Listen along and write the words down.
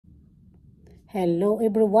Hello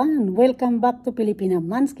everyone! Welcome back to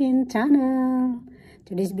Filipinamunchkin channel.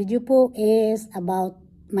 Today's video po is about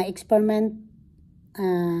my experiment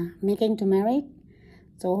making turmeric.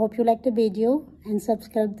 So hope you like the video and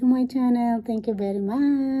subscribe to my channel. Thank you very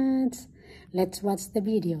much. Let's watch the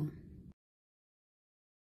video.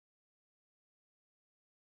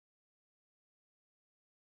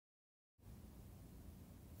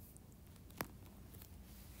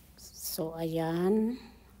 So ayan,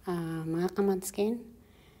 mga kamanskin,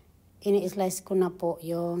 ini-slice ko na po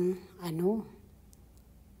yung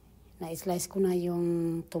na-slice ko na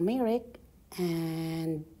yung turmeric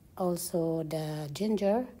and also the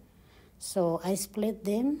ginger. So I split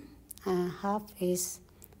them. Half is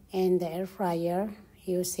in the air fryer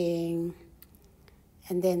using,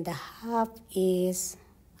 and then the half is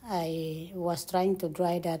I was trying to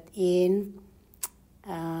dry that in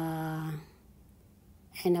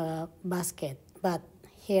a basket, but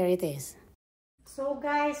here it is. So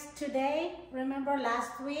guys, today, remember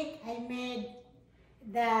last week I made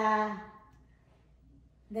the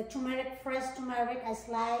turmeric, fresh turmeric. I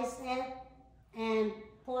slice it and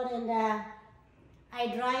put in the,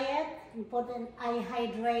 I dry it and put in, I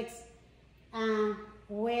hydrate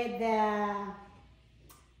with the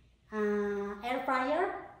air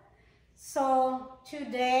fryer. So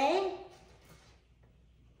today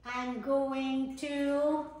I'm going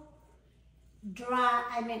to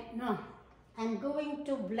I'm going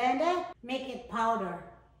to blend it, make it powder.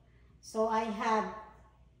 So I have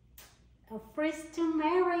a fresh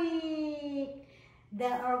turmeric,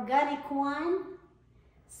 the organic one.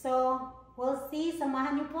 So we'll see,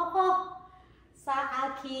 samahan niyo po ako sa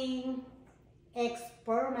aking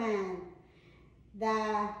experiment.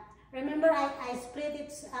 Remember I split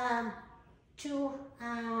it two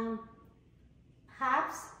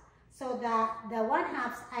halves. So the one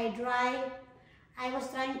half I was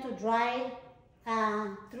trying to dry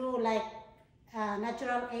through like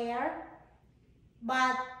natural air,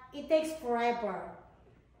 but it takes forever.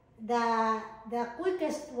 The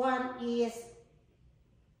quickest one is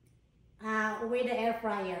with the air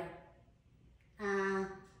fryer.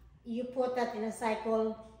 You put that in a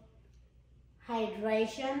cycle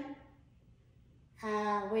hydration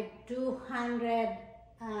with 200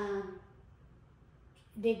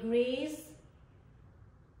 degrees.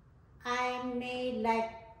 I made like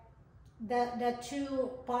the two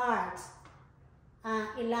parts.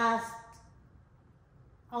 It lasts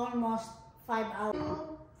almost 5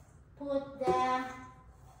 hours. Put the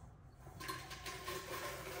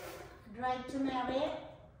dried turmeric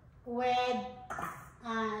with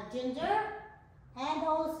ginger, and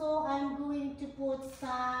also I'm going to put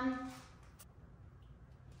some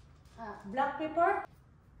black pepper.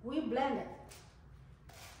 We blend it.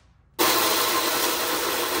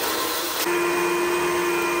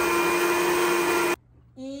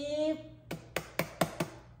 If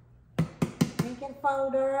make it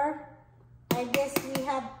powder, I guess we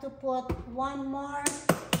have to put one more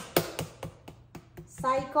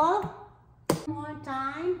cycle, more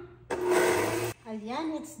time.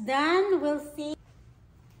 Ayan, it's done. We'll see.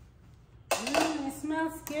 It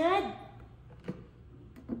smells good.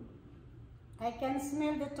 I can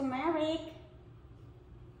smell the turmeric.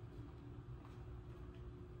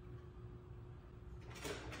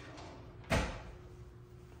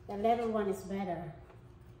 The little one is better.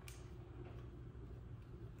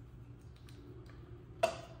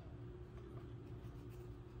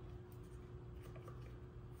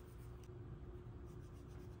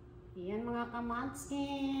 Yan mga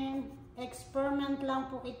kamanskin, experiment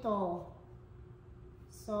lang po ito.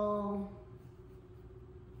 So,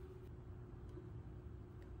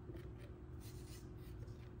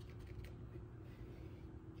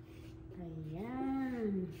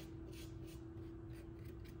 ayan.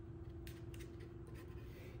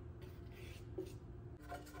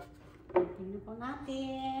 Tingnan po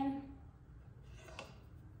natin.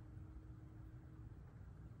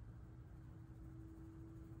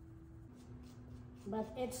 But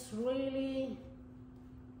it's really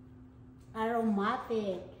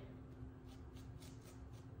aromatic.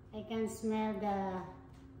 I can smell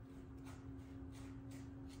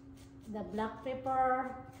the black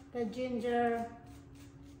pepper, the ginger,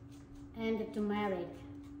 and the turmeric.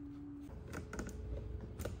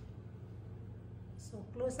 So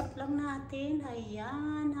close up lang natin.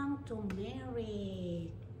 Ayan ang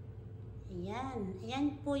turmeric. Ayan.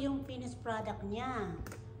 Ayan po yung finished product niya.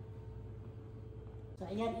 So,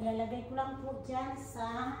 ayan, ilalagay ko lang po dyan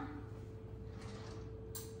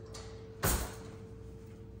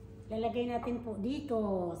ilalagay natin po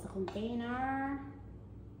dito sa container.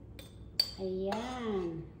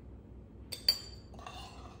 Ayan.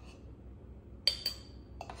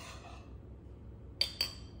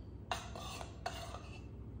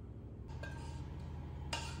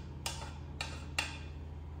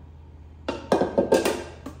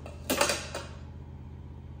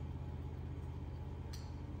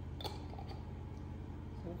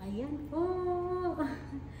 Ayan po.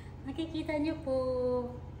 Nakikita niyo po.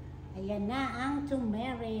 Ayan na ang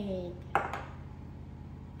turmeric.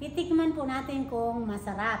 Titikman po natin kung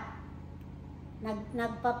masarap.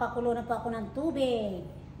 Nagpapakulo na po ako ng tubig.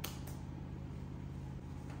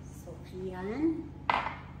 So, ayan.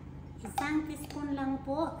 Isang teaspoon lang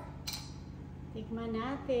po. Tikman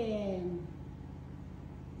natin.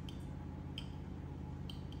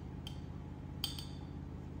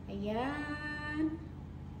 Ayan.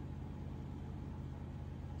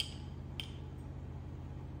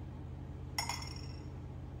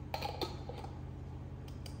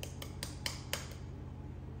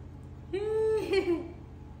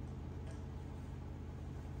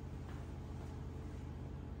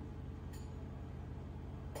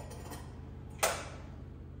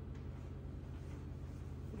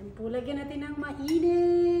 Yan po, lagyan natin ng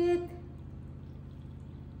mainit.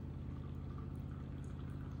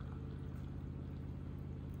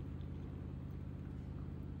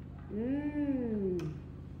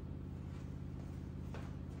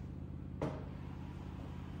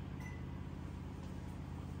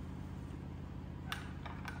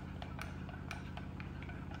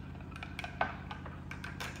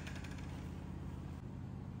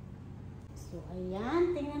 So,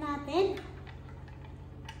 ayan. Tingnan natin.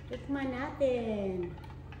 Tikman natin.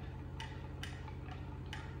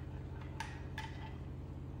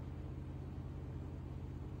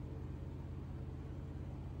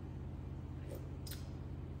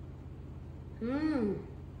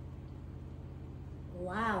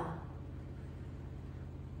 Wow.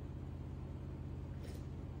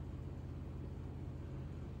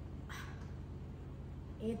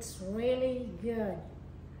 It's really good.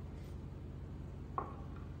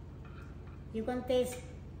 You can taste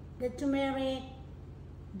the turmeric,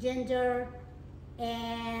 ginger,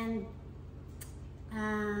 and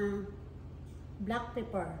black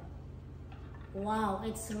pepper. Wow,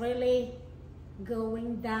 it's really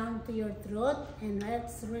going down to your throat and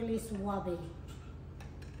it's really suave.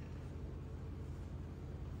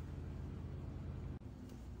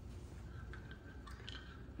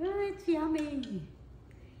 Oh, it's yummy.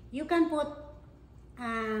 You can put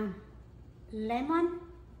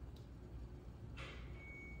lemon.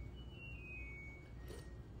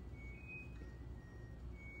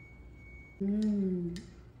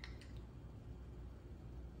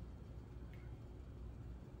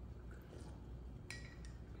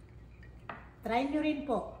 Try nyo rin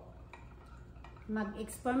po.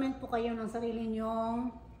 Mag-experiment po kayo ng sarili nyong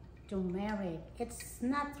turmeric. It's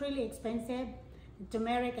not really expensive. The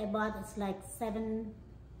turmeric I bought is like $7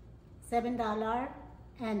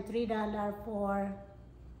 and $3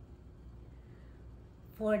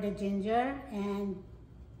 for the ginger, and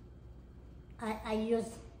I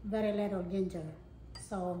use very little ginger.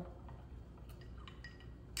 So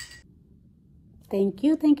thank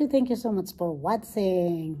you so much for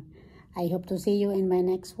watching. I hope to see you in my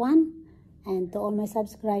next one. And to all my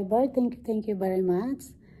subscribers, thank you very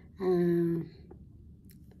much.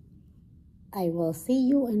 I will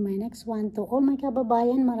see you in my next one. To all my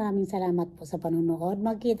kababayan, maraming salamat po sa panonood.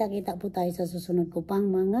 Magkita-kita po tayo sa susunod ko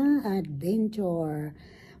pang mga adventure.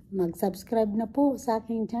 Mag-subscribe na po sa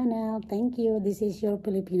aking channel. Thank you. This is your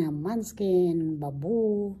Filipinamunchkin.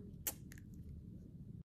 Babu.